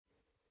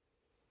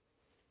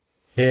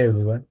Hey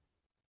everyone,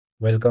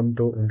 welcome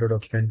to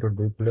Introduction to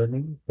Deep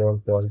Learning for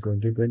Fall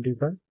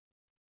 2025.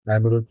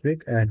 I'm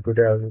Rutvik and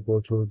today I will go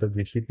through the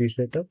GCP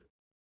setup.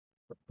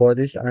 For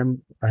this, I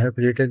have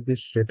created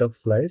this set of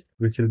slides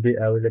which will be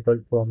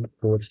available from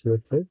course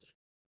website.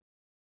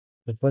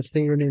 The first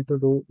thing you need to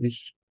do is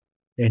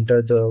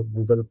enter the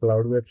Google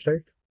Cloud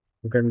website.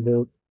 You can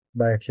go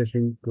by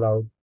accessing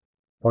cloud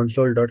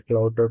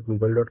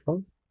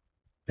console.cloud.google.com,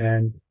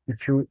 and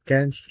if you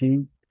can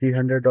see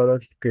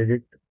 $300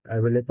 credit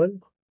available,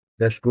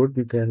 that's good.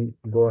 You can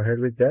go ahead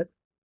with that.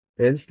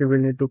 Else you will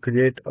need to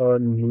create a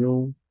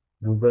new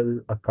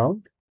Google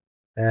account,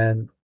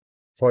 and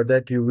for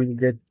that you will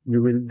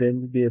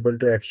then be able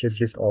to access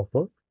this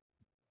offer.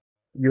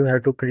 You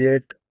have to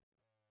create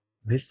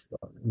this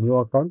new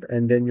account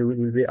and then you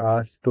will be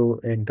asked to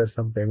enter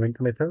some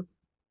payment method.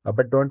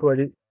 But don't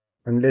worry,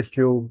 unless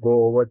you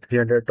go over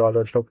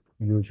 $300 of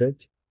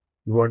usage,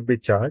 you won't be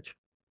charged.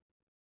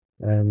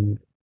 And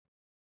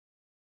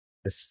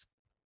yes,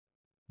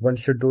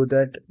 once you do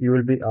that, you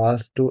will be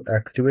asked to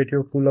activate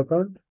your full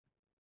account.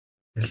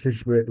 This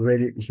is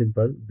very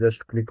simple.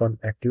 Just click on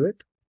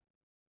activate.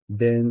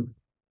 Then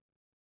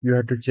you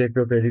have to check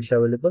your credits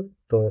available.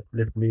 So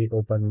let me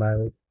open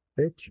my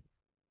page.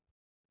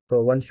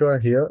 So once you are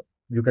here,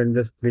 you can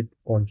just click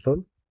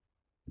console,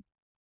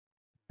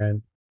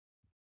 and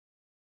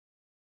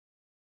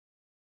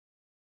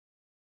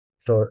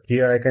so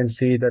here I can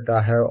see that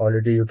I have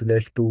already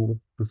utilized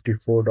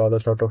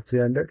 $254 out of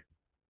 300.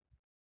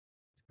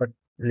 But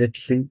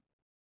let's see,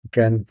 you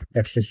can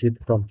access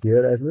it from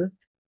here as well.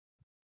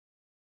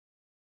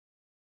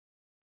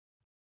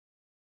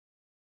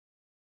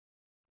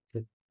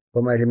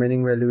 So my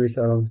remaining value is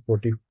around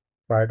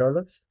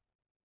 $45.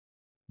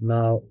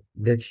 Now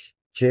let's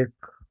check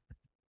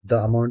the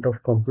amount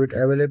of compute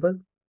available.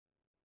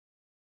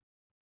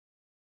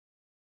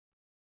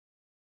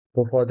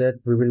 So for that,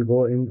 we will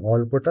go in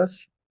all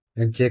quotas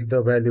and check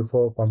the value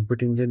for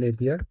compute engine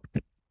API.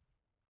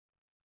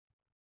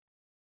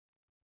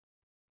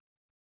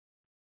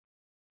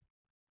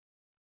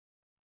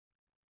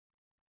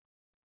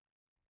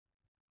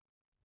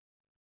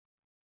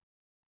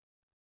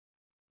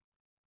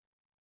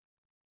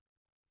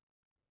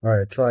 All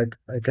right, so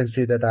I can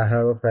see that I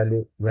have a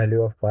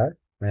value of 5,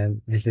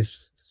 and this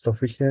is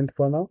sufficient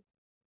for now.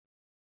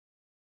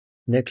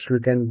 Next, we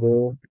can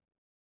go.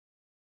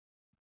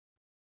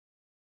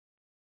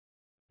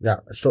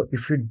 Yeah, so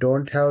if you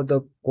don't have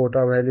the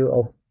quota value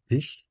of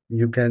this,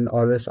 you can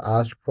always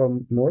ask for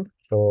more.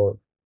 So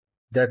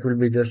that will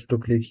be just to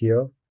click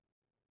here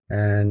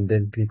and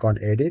then click on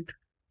edit,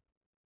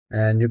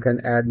 and you can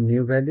add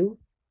new value.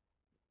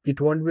 It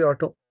won't be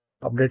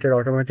updated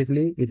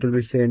automatically. It will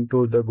be sent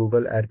to the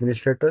Google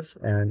administrators,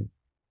 and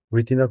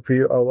within a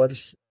few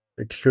hours,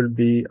 it should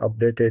be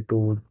updated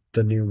to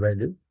the new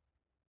value.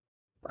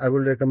 I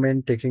would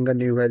recommend taking a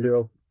new value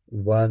of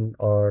 1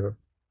 or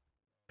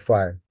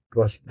 5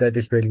 because that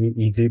is very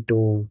easy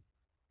to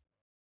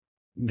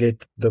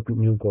get the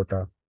new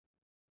quota.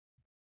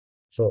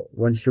 So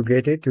once you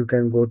get it, you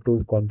can go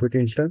to compute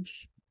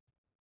instance.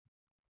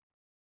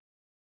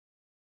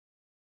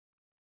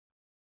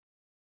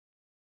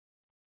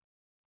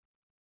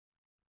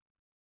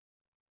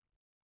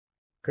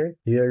 Okay,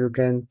 here you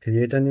can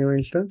create a new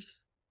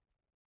instance.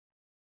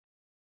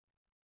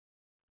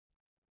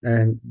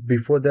 And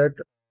before that,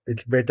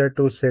 it's better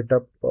to set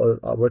up all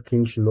our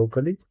things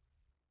locally.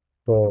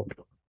 So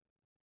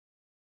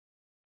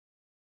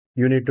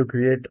you need to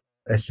create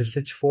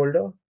SSH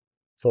folder.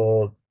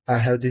 So I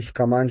have these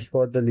commands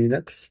for the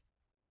Linux.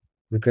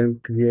 You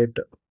can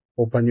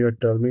open your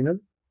terminal.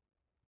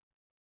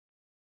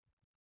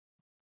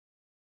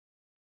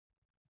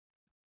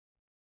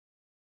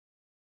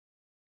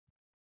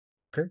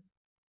 Okay.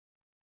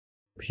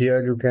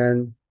 Here you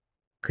can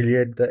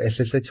create the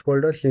SSH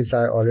folder. Since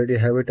I already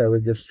have it, I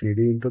will just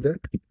cd into that.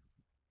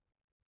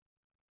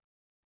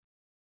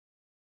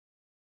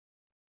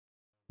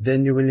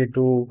 Then you will need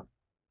to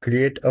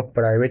create a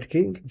private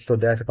key. So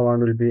that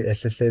command will be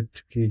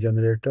SSH key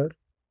generator.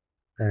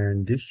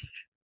 And this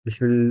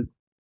will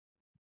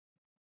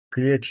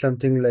create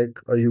something like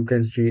you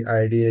can see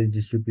IDL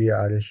GCP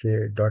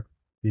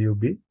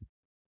RSA.pub,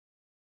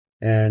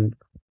 and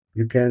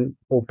you can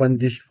open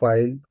this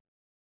file.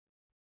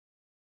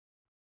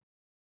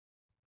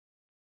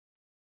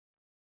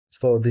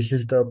 So this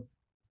is the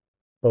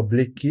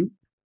public key,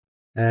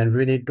 and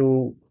we need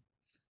to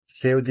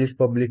save this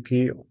public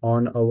key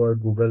on our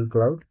Google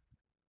Cloud.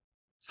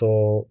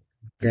 So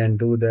you can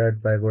do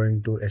that by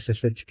going to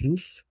SSH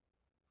keys.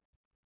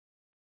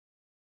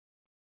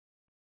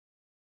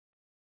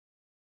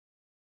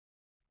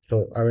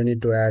 So I will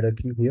need to add a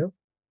key here.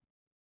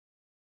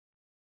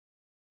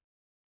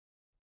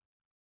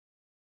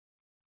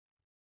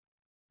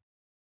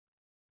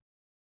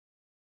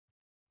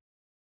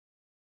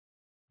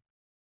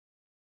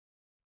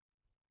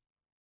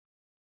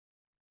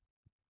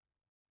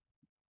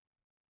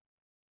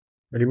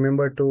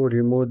 Remember to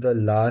remove the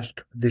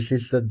last. This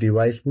is the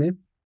device name.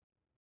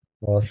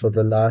 Also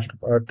the last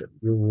part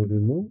you will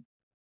remove,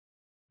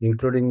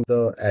 including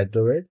the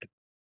 @.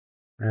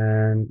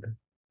 and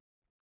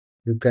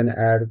you can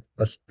add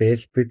a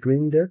space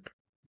between that.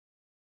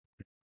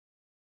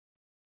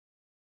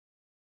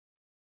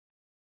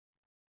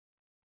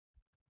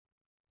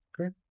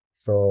 Okay,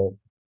 so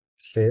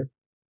save.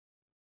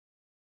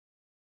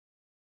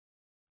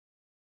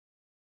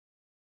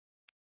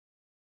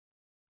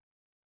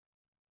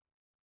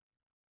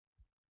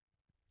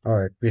 All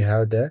right, we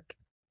have that.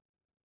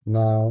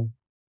 Now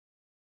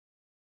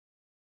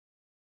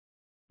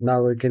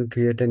now we can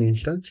create an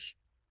instance.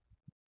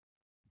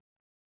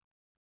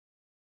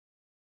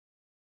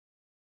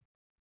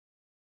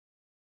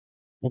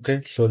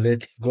 Okay, so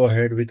let's go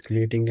ahead with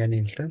creating an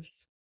instance.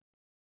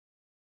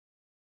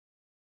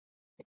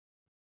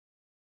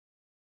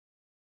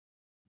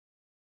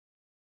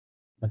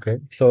 Okay,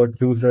 so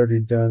choose a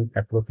region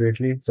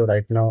appropriately. So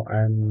right now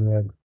I'm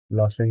near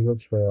Los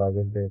Angeles, so I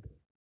will take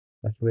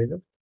Las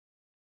Vegas.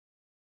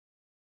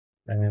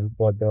 And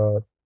for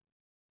the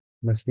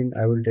machine,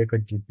 I will take a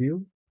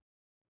GPU.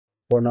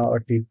 For now, a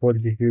T4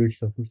 GPU is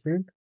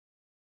sufficient.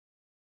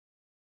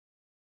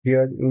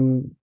 Here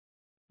in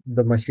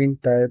the machine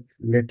type,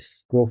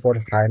 let's go for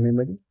high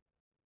memory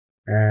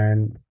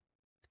and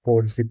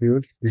 4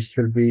 CPUs. This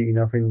should be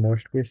enough in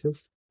most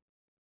cases.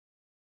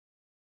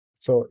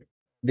 So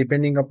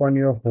depending upon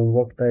your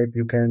homework type,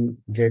 you can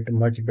get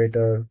much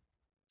better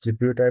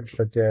GPU types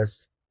such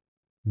as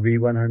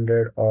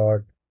V100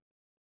 or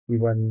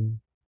even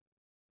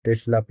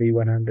Tesla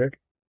P100.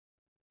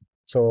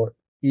 So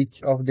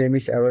each of them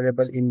is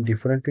available in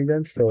different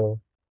regions. So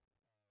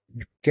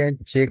you can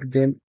check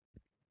them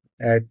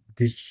at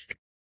this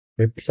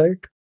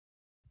website.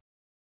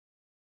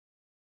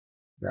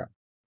 Yeah.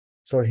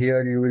 So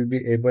here you will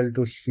be able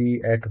to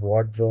see at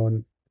what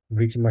zone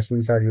which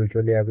machines are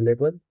usually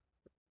available,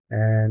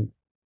 and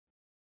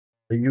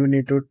you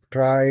need to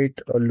try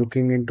it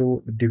looking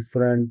into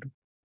different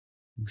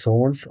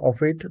zones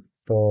of it.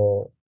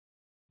 So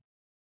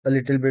a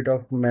little bit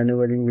of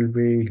maneuvering will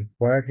be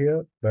required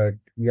here, but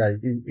yeah,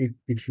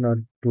 it's not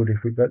too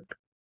difficult.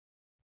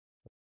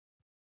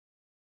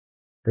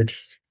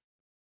 It's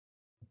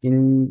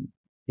in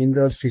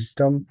the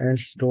system and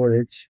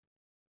storage.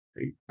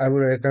 I would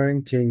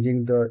recommend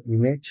changing the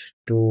image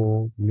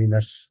to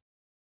Linux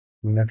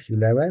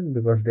 11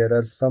 because there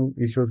are some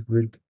issues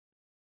with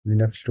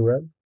Linux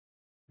 12.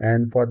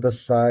 And for the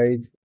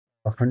size,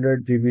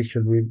 100 GB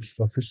should be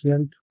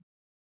sufficient.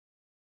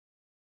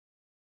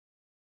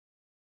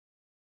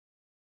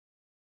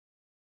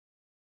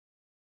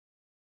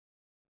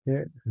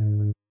 Yeah.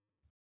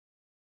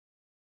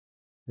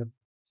 Yep.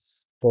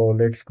 So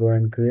let's go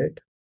and create.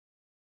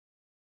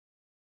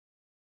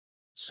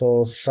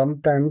 So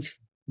sometimes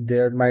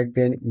there might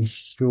be an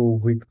issue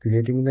with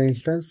creating the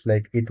instance,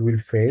 like it will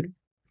fail.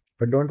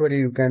 But don't worry,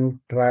 you can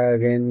try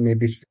again,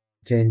 maybe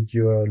change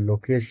your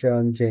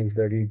location, change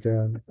the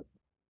region,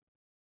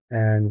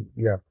 and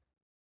yeah,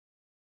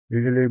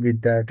 usually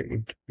with that,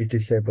 it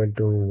is able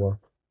to work.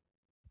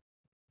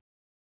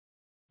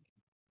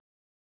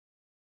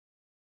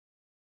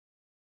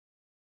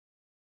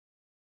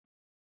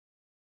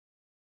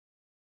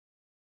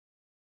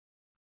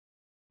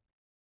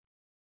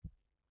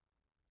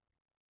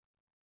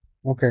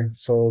 Okay,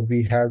 so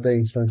we have the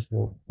instance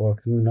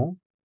working now.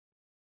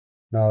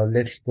 Now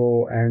let's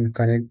go and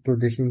connect to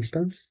this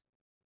instance.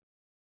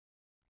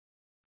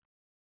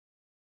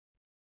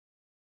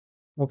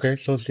 Okay,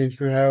 so since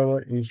we have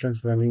an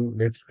instance running,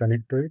 let's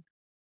connect to it.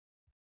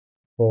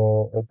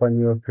 So open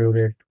your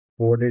favorite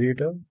code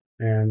editor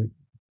and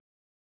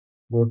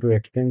go to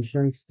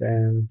extensions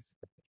and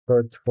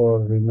search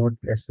for remote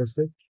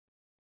SSH.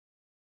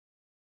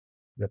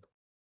 Yep.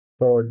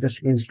 So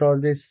just install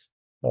this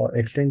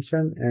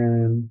extension,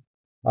 and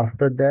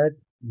after that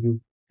you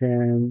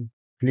can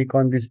click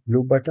on this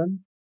blue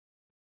button,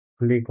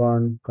 click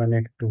on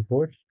connect to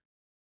host.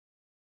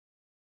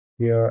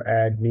 Here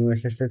add new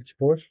SSH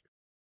host.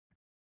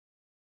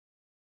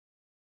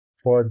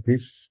 For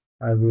this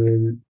I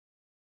will,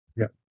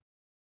 yeah,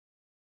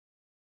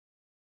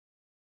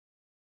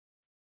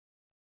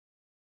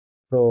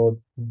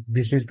 so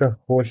this is the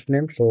host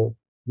name. So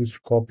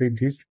just copy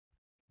this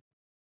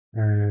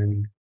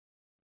and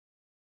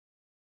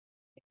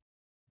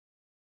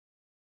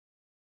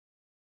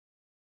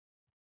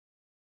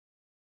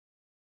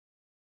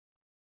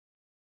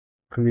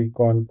click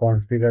on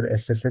configure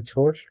SSH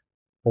host.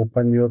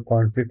 Open your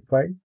config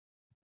file.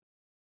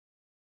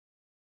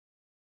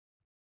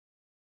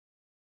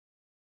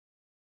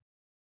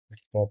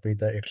 Copy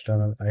the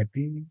external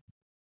IP.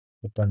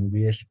 Open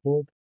VS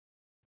Code.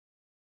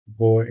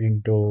 Go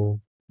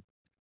into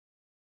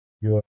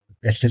your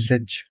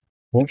SSH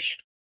host.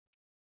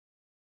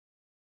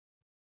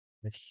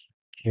 Let's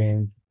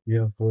change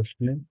your host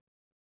name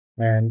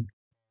and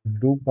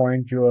do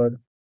point your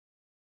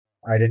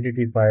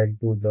identity file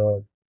to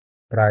the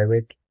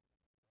private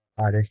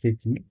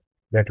RSA key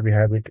that we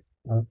have it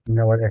in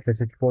our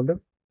SSH folder.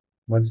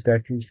 Once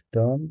that is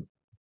done,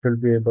 you'll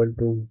be able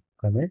to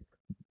connect.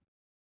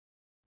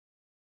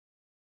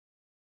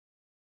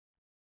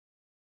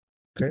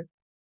 Okay.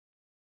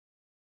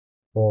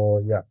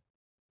 So yeah,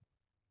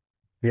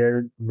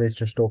 Here, let's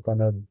just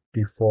open a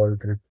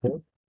default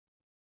report.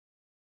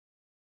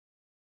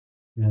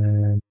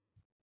 And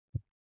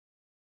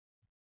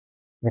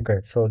okay,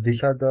 so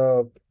these are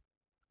the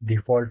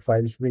default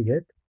files we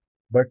get.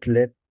 But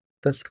let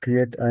us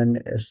create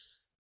an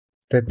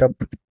setup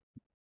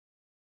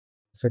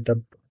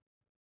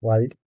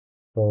file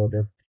so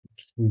that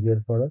it's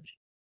easier for us.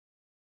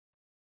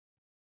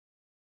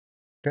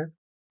 Okay.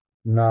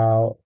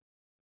 Now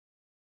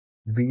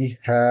we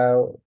have,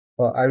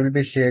 I will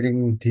be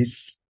sharing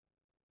this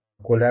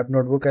collab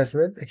notebook as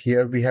well.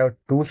 Here we have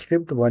two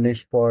scripts. One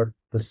is for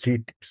the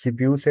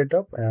CPU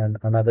setup and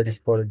another is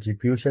for the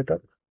GPU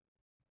setup.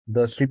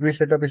 The CPU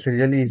setup is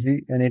really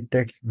easy and it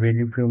takes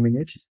very few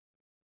minutes.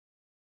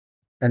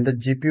 And the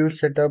GPU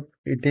setup,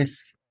 it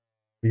is,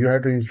 you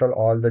have to install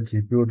all the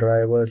GPU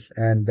drivers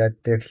and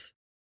that takes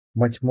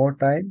much more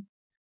time.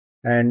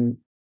 And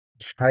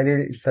it's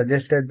highly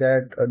suggested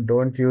that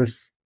don't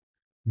use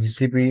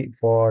GCP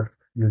for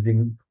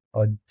using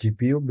a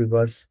GPU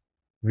because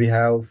we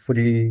have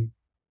free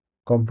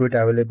compute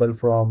available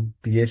from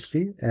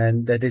PSC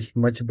and that is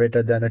much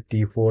better than a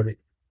T4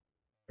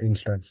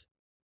 instance.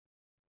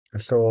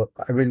 So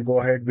I will go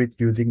ahead with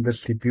using the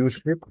CPU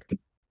script.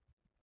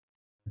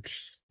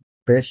 Let's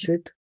paste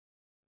it.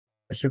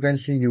 As you can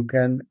see, you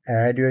can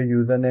add your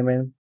username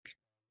and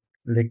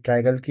like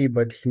toggle key,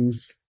 but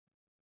since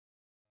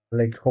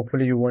like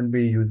hopefully you won't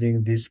be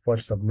using this for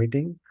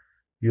submitting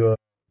your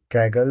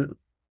Kaggle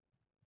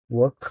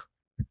work.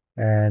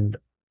 And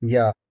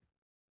yeah,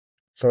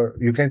 so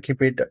you can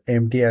keep it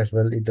empty as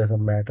well, it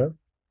doesn't matter.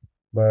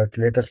 But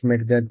let us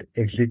make that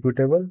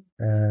executable,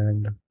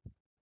 and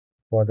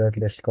for that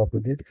let's copy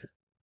this.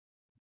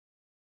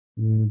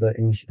 The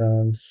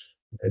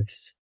instance,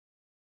 it's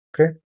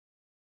okay.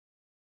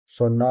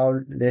 So now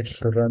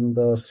let's run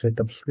the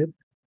setup script.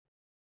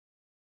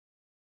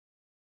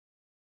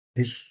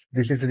 This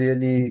is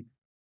really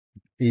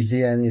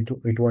easy and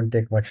it won't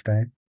take much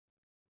time.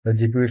 The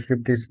GPU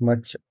script is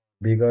much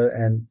bigger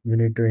and you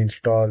need to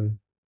install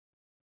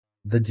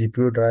the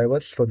GPU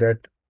drivers so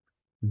that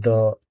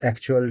the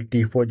actual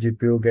T4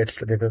 GPU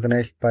gets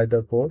recognized by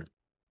the code.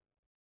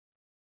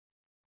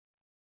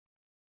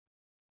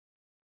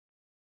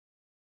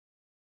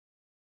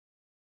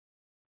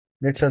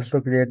 Let's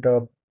also create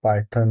a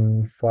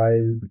Python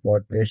file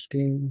for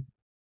testing.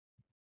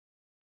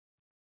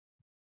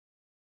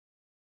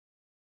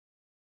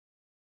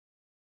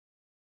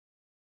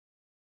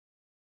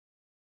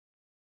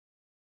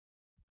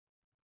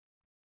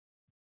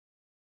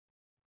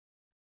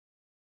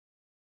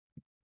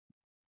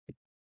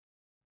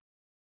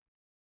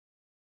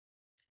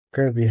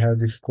 Okay, we have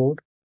this code.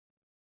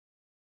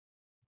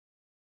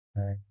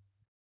 And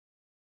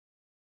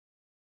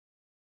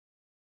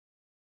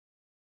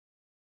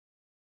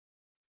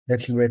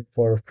let's wait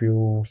for a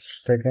few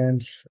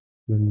seconds.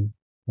 We'll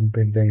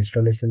complete the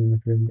installation in a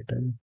few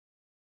minutes.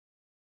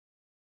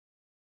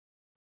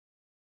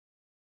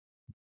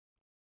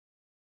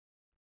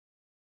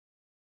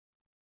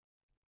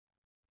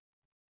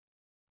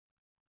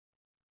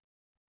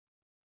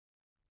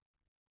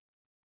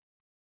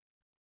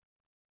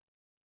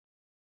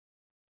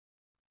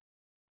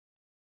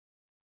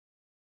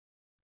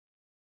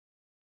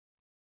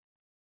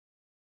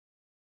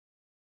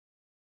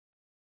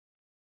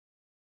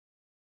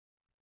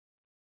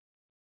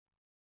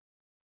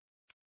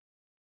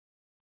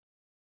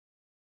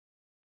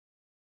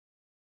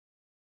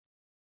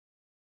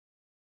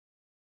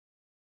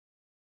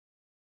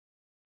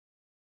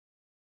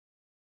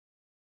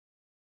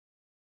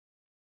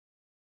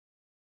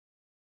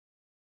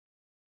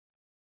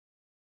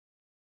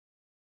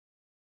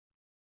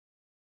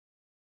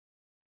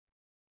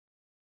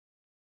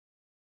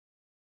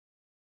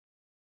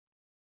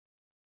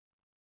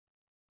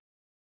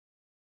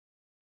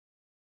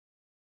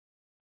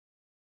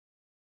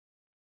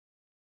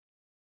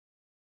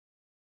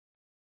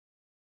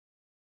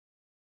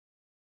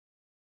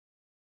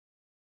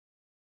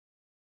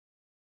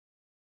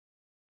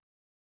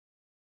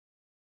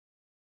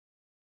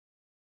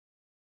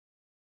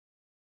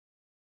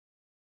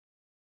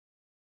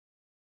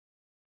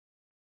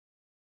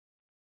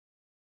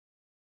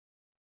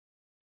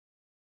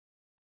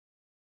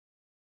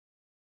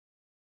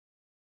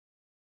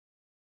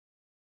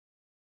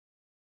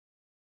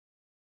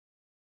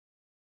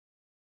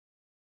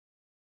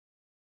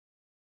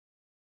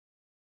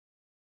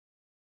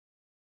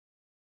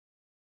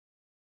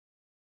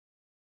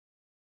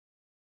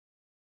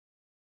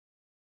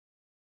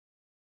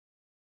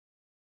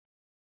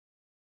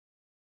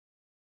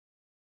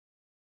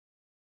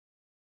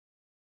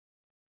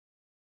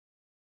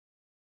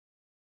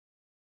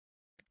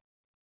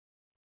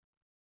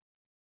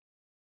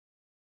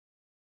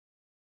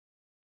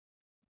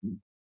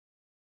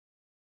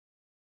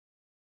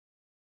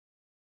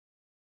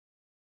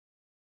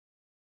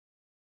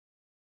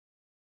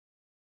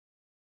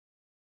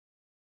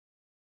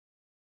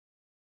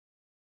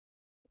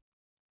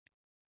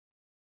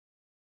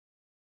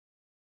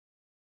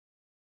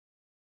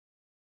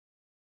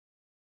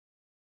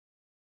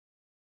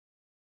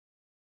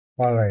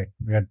 All right,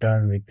 we are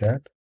done with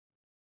that.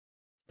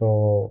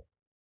 So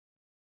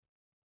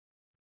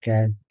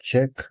can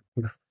check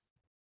if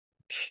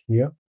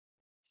here.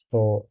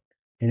 So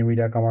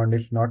NVIDIA command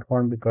is not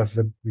found because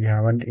we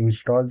haven't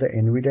installed the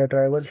NVIDIA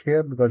drivers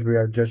here because we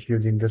are just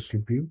using the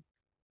CPU.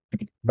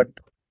 But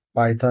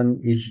Python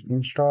is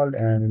installed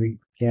and we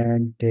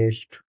can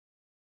test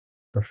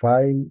the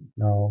file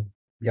now.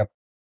 Yep.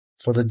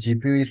 So the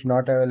GPU is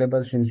not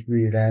available since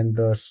we ran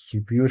the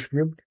CPU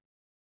script,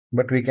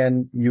 but we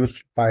can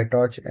use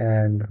PyTorch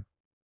and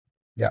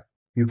yeah,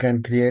 you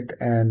can create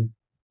and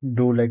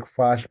do like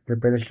fast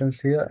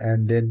preparations here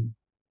and then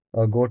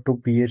go to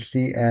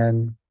PSC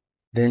and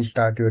then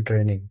start your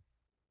training.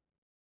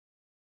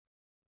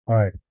 All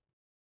right,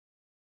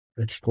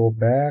 let's go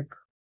back.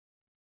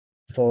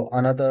 So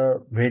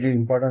another very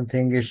important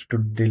thing is to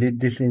delete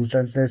these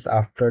instances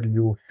after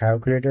you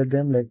have created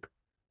them, like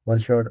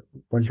once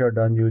you're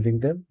done using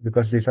them,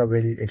 because these are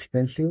very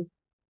expensive.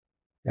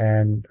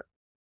 And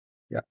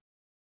yeah,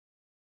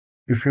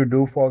 if you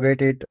do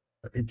forget it,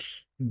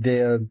 it's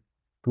there.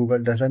 Google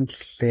doesn't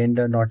send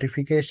a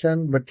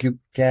notification, but you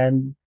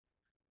can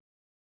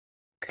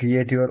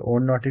create your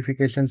own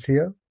notifications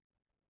here.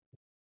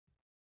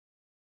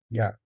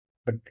 Yeah,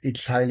 but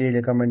it's highly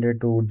recommended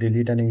to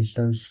delete an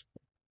instance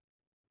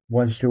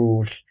once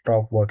you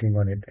stop working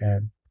on it.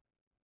 And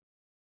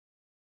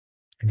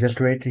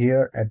just wait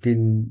here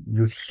until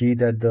you see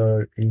that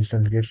the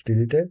instance gets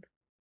deleted.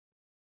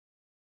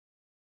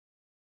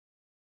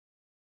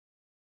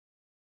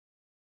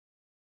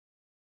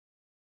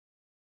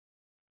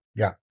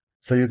 Yeah.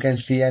 So you can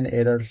see an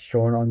error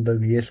shown on the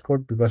VS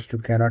Code because you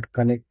cannot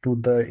connect to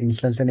the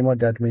instance anymore.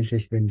 That means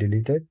it's been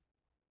deleted.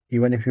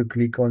 Even if you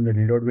click on the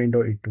reload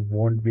window, it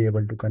won't be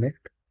able to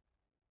connect.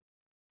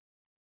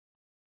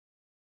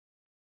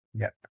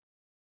 Yeah.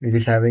 It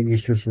is having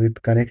issues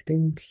with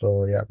connecting.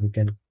 So yeah, we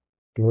can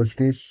close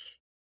this.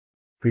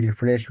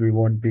 Refresh, we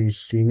won't be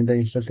seeing the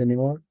instance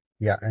anymore.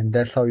 Yeah, and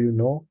that's how you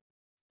know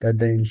that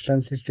the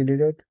instance is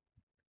deleted.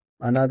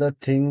 Another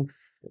thing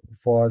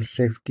for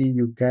safety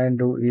you can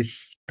do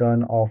is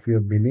turn off your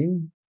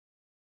billing.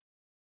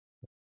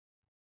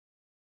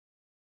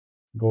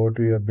 Go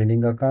to your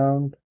billing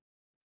account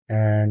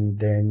and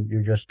then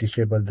you just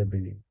disable the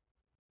billing.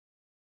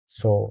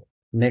 So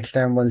next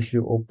time once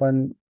you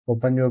open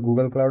your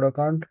Google Cloud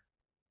account,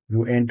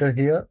 you enter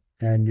here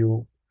and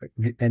you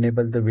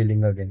enable the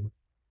billing again.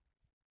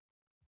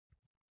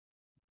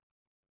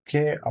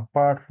 Okay,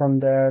 apart from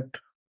that,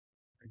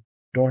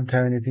 don't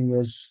have anything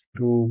else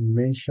to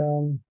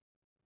mention.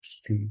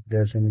 See if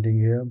there's anything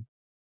here.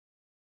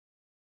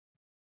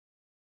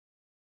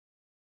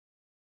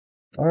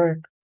 All right.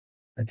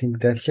 I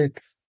think that's it.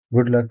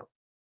 Good luck.